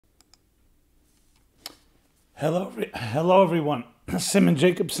Hello everyone. Simon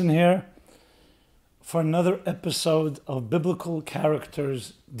Jacobson here for another episode of Biblical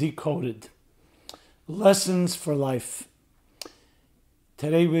Characters Decoded. Lessons for Life.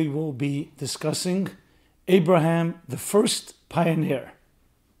 Today we will be discussing Abraham, the first pioneer.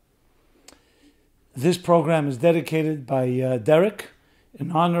 This program is dedicated by Derek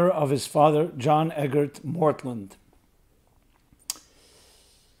in honor of his father, John Eggert Mortland.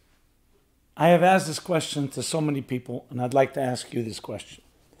 I have asked this question to so many people, and I'd like to ask you this question.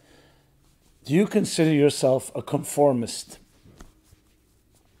 Do you consider yourself a conformist?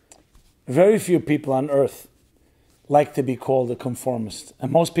 Very few people on earth like to be called a conformist,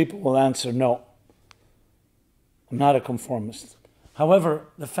 and most people will answer no. I'm not a conformist. However,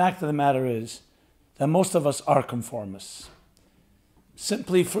 the fact of the matter is that most of us are conformists.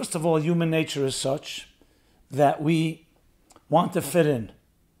 Simply, first of all, human nature is such that we want to fit in.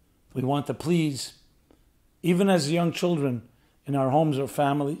 We want to please. Even as young children in our homes or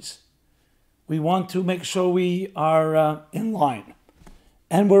families, we want to make sure we are in line.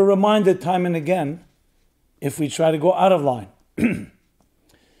 And we're reminded time and again if we try to go out of line.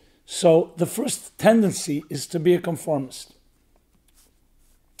 So the first tendency is to be a conformist.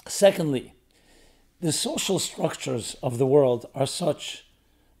 Secondly, the social structures of the world are such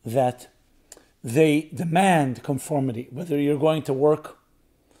that they demand conformity, whether you're going to work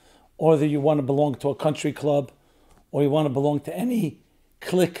or that you want to belong to a country club, or you want to belong to any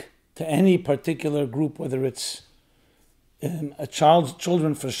clique, to any particular group, whether it's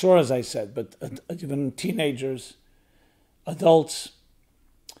children for sure, as I said, but even teenagers, adults.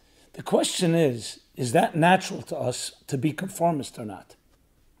 The question is that natural to us to be conformist or not?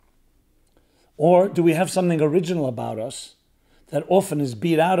 Or do we have something original about us that often is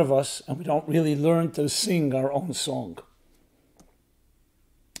beat out of us and we don't really learn to sing our own song?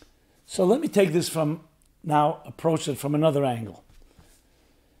 So let me take this approach it from another angle.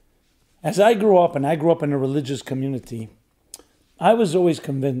 As I grew up, and I grew up in a religious community, I was always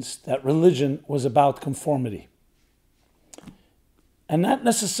convinced that religion was about conformity. And not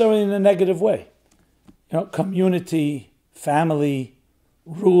necessarily in a negative way. Community, family,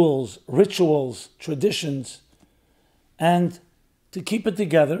 rules, rituals, traditions, and to keep it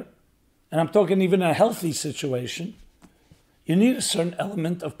together, and I'm talking even a healthy situation, you need a certain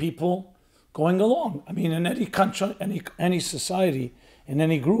element of people going along. I mean, in any country, any society, in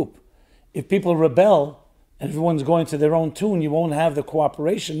any group, if people rebel and everyone's going to their own tune, you won't have the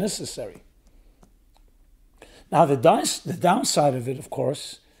cooperation necessary. Now, the downside of it, of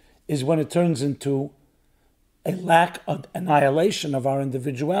course, is when it turns into a lack of annihilation of our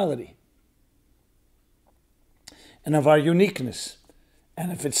individuality and of our uniqueness.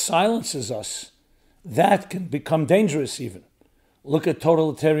 And if it silences us, that can become dangerous even. Look at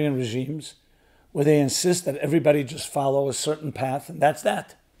totalitarian regimes where they insist that everybody just follow a certain path, and that's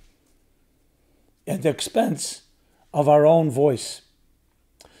that, at the expense of our own voice.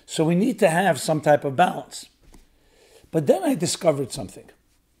 So we need to have some type of balance. But then I discovered something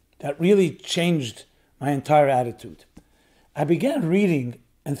that really changed my entire attitude. I began reading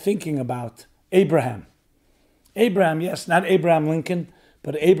and thinking about Abraham. Abraham, yes, not Abraham Lincoln,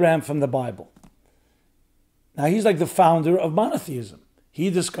 but Abraham from the Bible. Now, he's like the founder of monotheism. He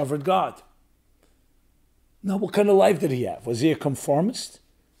discovered God. Now, what kind of life did he have? Was he a conformist?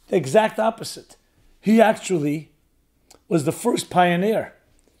 The exact opposite. He actually was the first pioneer.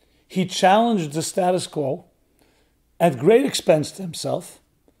 He challenged the status quo at great expense to himself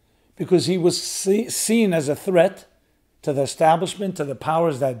because he was seen as a threat to the establishment, to the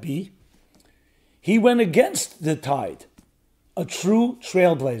powers that be. He went against the tide, a true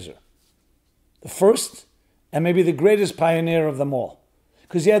trailblazer. The first and maybe the greatest pioneer of them all,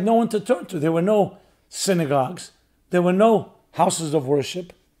 because he had no one to turn to. There were no synagogues. There were no houses of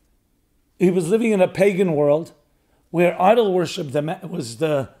worship. He was living in a pagan world where idol worship was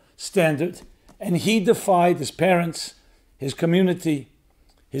the standard, and he defied his parents, his community,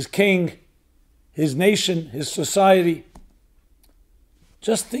 his king, his nation, his society.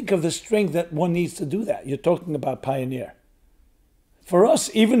 Just think of the strength that one needs to do that. You're talking about pioneer. For us,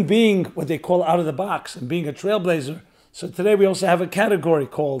 even being what they call out of the box and being a trailblazer, so today we also have a category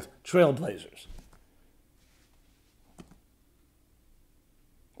called trailblazers.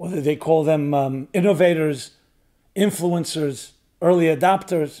 Whether they call them innovators, influencers, early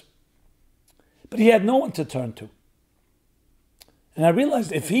adopters. But he had no one to turn to. And I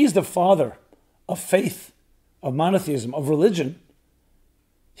realized if he's the father of faith, of monotheism, of religion,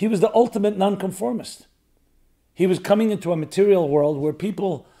 he was the ultimate nonconformist. He was coming into a material world where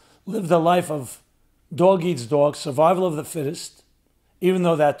people lived a life of dog eats dog, survival of the fittest, even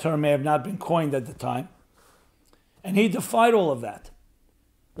though that term may have not been coined at the time. And he defied all of that.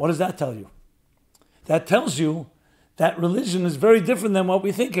 What does that tell you? That tells you that religion is very different than what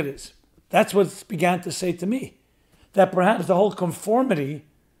we think it is. That's what it began to say to me. That perhaps the whole conformity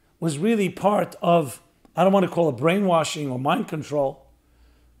was really part of, I don't want to call it brainwashing or mind control,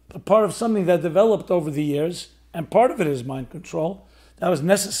 but part of something that developed over the years, and part of it is mind control, that was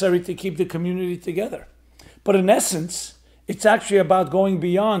necessary to keep the community together. But in essence, it's actually about going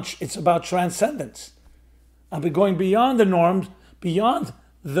beyond, it's about transcendence. About going beyond the norms, beyond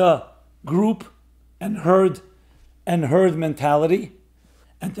the group and herd mentality,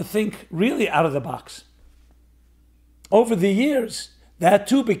 and to think really out of the box. Over the years, that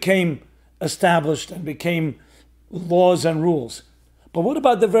too became established and became laws and rules. But what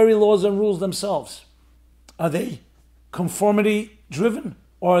about the very laws and rules themselves? Are they conformity driven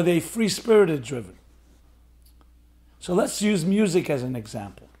or are they free-spirited driven? So let's use music as an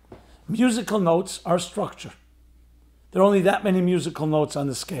example. Musical notes are structure. There are only that many musical notes on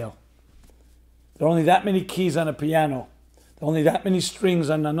the scale. There are only that many keys on a piano. There are only that many strings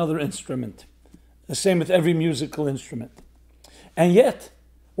on another instrument. The same with every musical instrument. And yet,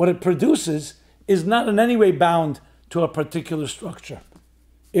 what it produces is not in any way bound to a particular structure.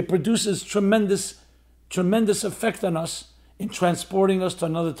 It produces tremendous effect on us in transporting us to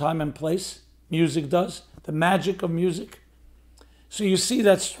another time and place. Music does. The magic of music. So you see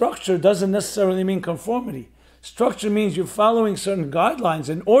that structure doesn't necessarily mean conformity. Structure means you're following certain guidelines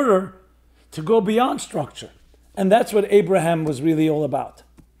in order to go beyond structure. And that's what Abraham was really all about.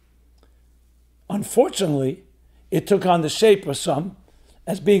 Unfortunately, it took on the shape of some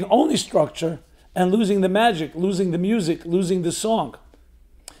as being only structure and losing the magic, losing the music, losing the song.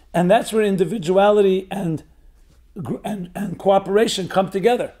 And that's where individuality and cooperation come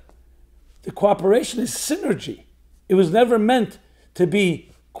together. The cooperation is synergy. It was never meant to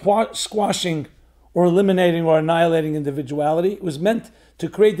be squashing or eliminating or annihilating individuality. It was meant to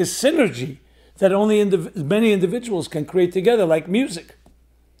create the synergy that only many individuals can create together, like music.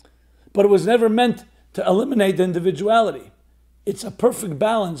 But it was never meant to eliminate the individuality. It's a perfect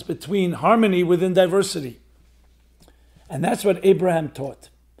balance between harmony within diversity. And that's what Abraham taught.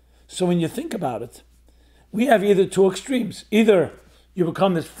 So when you think about it, we have either two extremes. Either you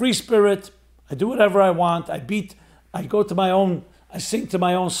become this free spirit, I do whatever I want, I go to my own, I sing to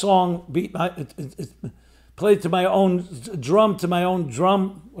my own song, play to my own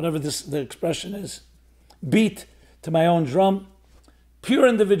drum, whatever the expression is, beat to my own drum, pure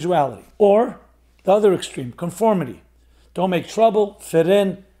individuality. Or the other extreme, conformity. Don't make trouble, fit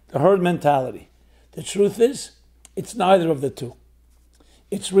in, the herd mentality. The truth is, it's neither of the two.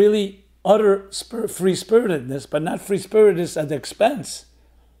 It's really utter free-spiritedness, but not free-spiritedness at the expense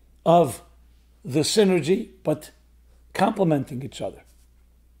of the synergy, but complementing each other.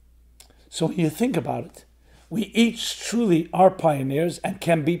 So when you think about it, we each truly are pioneers and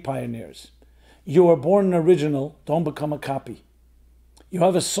can be pioneers. You are born an original, don't become a copy. You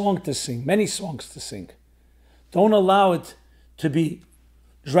have a song to sing, many songs to sing. Don't allow it to be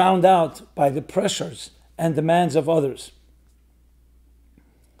drowned out by the pressures and demands of others.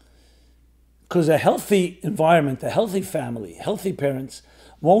 Because a healthy environment, a healthy family, healthy parents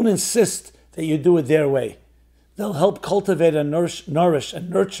won't insist that you do it their way. They'll help cultivate and nourish and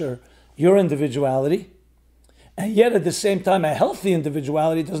nurture your individuality. And yet at the same time, a healthy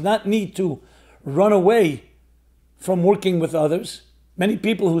individuality does not need to run away from working with others. Many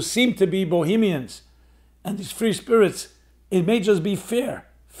people who seem to be bohemians and these free spirits, it may just be fear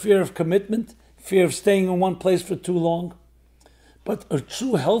of commitment, fear of staying in one place for too long. But a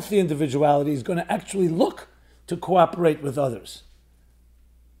true healthy individuality is going to actually look to cooperate with others,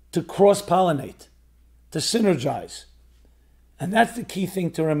 to cross-pollinate, to synergize. And that's the key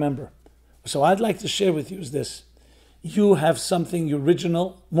thing to remember. So I'd like to share with you is this. You have something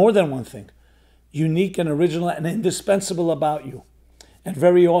original, more than one thing, unique and original and indispensable about you. And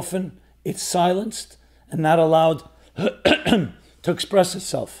very often it's silenced and not allowed to express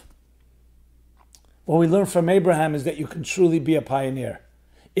itself. What we learn from Abraham is that you can truly be a pioneer.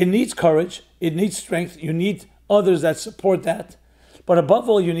 It needs courage, it needs strength, you need others that support that, but above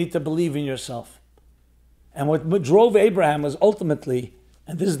all you need to believe in yourself. And what drove Abraham was ultimately,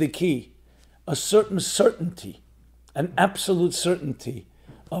 and this is the key, a certain certainty, an absolute certainty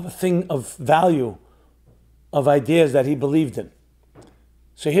of a thing of value, of ideas that he believed in.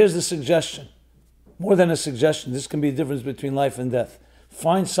 So here's the suggestion. More than a suggestion, this can be the difference between life and death.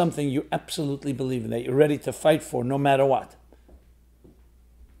 Find something you absolutely believe in, that you're ready to fight for no matter what.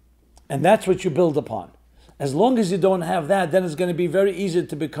 And that's what you build upon. As long as you don't have that, then it's going to be very easy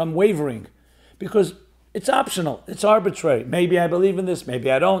to become wavering. Because it's optional, it's arbitrary. Maybe I believe in this,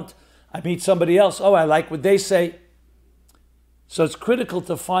 maybe I don't. I meet somebody else, oh, I like what they say. So it's critical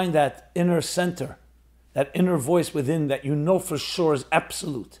to find that inner center, that inner voice within that you know for sure is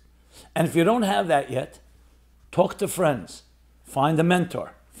absolute. And if you don't have that yet, talk to friends, find a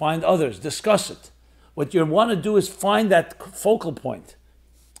mentor, find others, discuss it. What you want to do is find that focal point,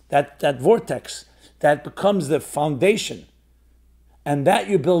 that vortex that becomes the foundation, and that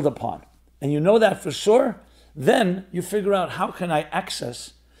you build upon. And you know that for sure, then you figure out how can I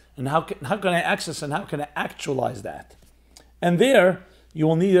access and how can I actualize that. And there, you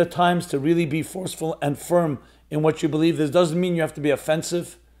will need at times to really be forceful and firm in what you believe. This doesn't mean you have to be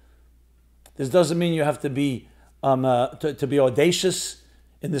offensive. This doesn't mean you have to be to be audacious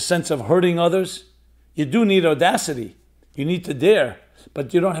in the sense of hurting others. You do need audacity. You need to dare,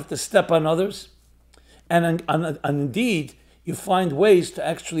 but you don't have to step on others. And indeed, you find ways to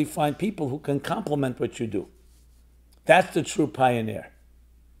actually find people who can complement what you do. That's the true pioneer.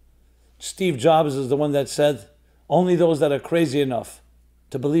 Steve Jobs is the one that said, only those that are crazy enough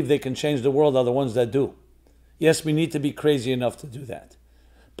to believe they can change the world are the ones that do. Yes, we need to be crazy enough to do that.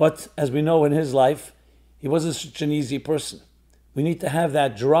 But as we know in his life, he wasn't such an easy person. We need to have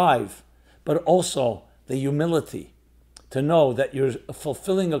that drive, but also the humility to know that you're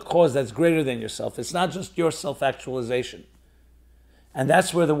fulfilling a cause that's greater than yourself. It's not just your self-actualization. And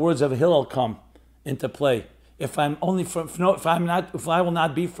that's where the words of Hillel come into play. If I will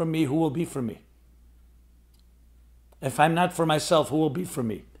not be from me, who will be for me? If I'm not for myself, who will be for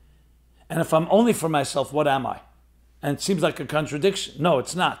me? And if I'm only for myself, what am I? And it seems like a contradiction. No,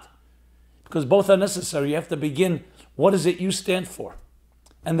 it's not. Because both are necessary. You have to begin, what is it you stand for?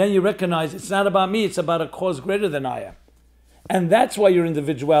 And then you recognize it's not about me, it's about a cause greater than I am. And that's why your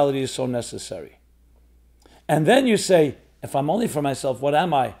individuality is so necessary. And then you say, if I'm only for myself, what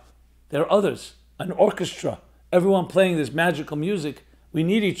am I? There are others, an orchestra, everyone playing this magical music. We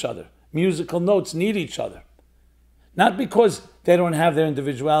need each other. Musical notes need each other. Not because they don't have their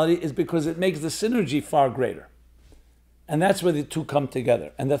individuality, it's because it makes the synergy far greater. And that's where the two come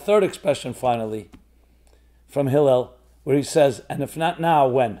together. And the third expression, finally, from Hillel, where he says, and if not now,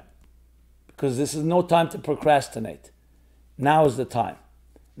 when? Because this is no time to procrastinate. Now is the time.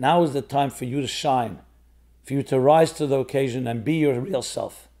 Now is the time for you to shine, for you to rise to the occasion and be your real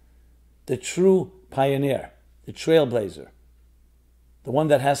self. The true pioneer, the trailblazer, the one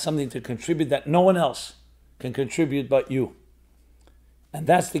that has something to contribute that no one else can contribute but you. And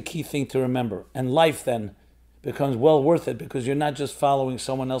that's the key thing to remember. And life then becomes well worth it because you're not just following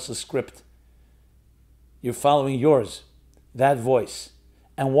someone else's script. You're following yours, that voice.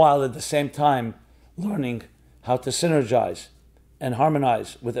 And while at the same time learning how to synergize and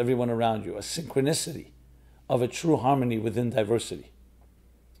harmonize with everyone around you, a synchronicity of a true harmony within diversity.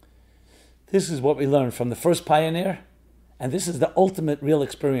 This is what we learned from the first pioneer, and this is the ultimate real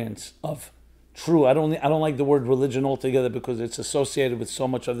experience of true. I don't like the word religion altogether because it's associated with so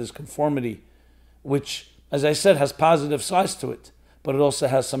much of this conformity, which, as I said, has positive sides to it, but it also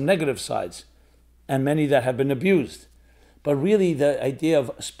has some negative sides, and many that have been abused. But really the idea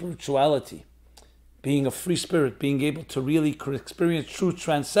of spirituality, being a free spirit, being able to really experience true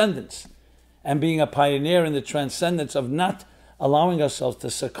transcendence, and being a pioneer in the transcendence of not allowing ourselves to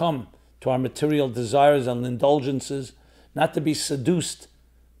succumb to our material desires and indulgences, not to be seduced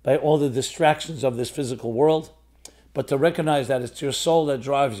by all the distractions of this physical world, but to recognize that it's your soul that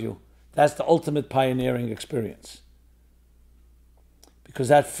drives you. That's the ultimate pioneering experience. Because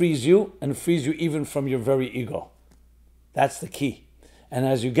that frees you, and frees you even from your very ego. That's the key. And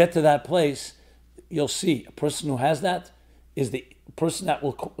as you get to that place, you'll see a person who has that is the person that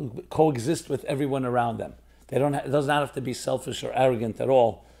will coexist with everyone around them. It does not have to be selfish or arrogant at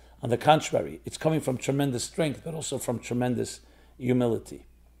all. On the contrary, it's coming from tremendous strength, but also from tremendous humility.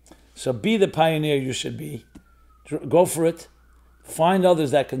 So be the pioneer you should be. Go for it. Find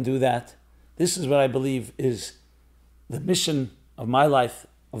others that can do that. This is what I believe is the mission of my life,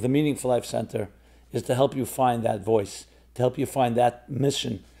 of the Meaningful Life Center, is to help you find that voice, to help you find that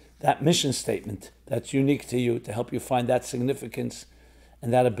mission statement that's unique to you, to help you find that significance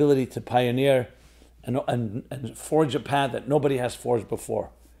and that ability to pioneer and forge a path that nobody has forged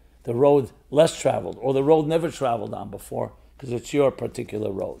before. The road less traveled, or the road never traveled on before, because it's your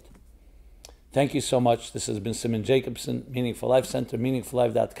particular road. Thank you so much. This has been Simon Jacobson, Meaningful Life Center,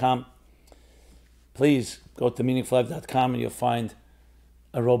 meaningfullife.com. Please go to meaningfullife.com and you'll find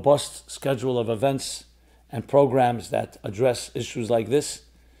a robust schedule of events and programs that address issues like this.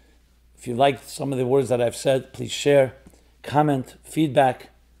 If you liked some of the words that I've said, please share, comment, feedback,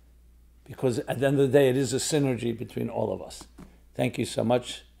 because at the end of the day, it is a synergy between all of us. Thank you so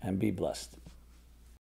much, and be blessed.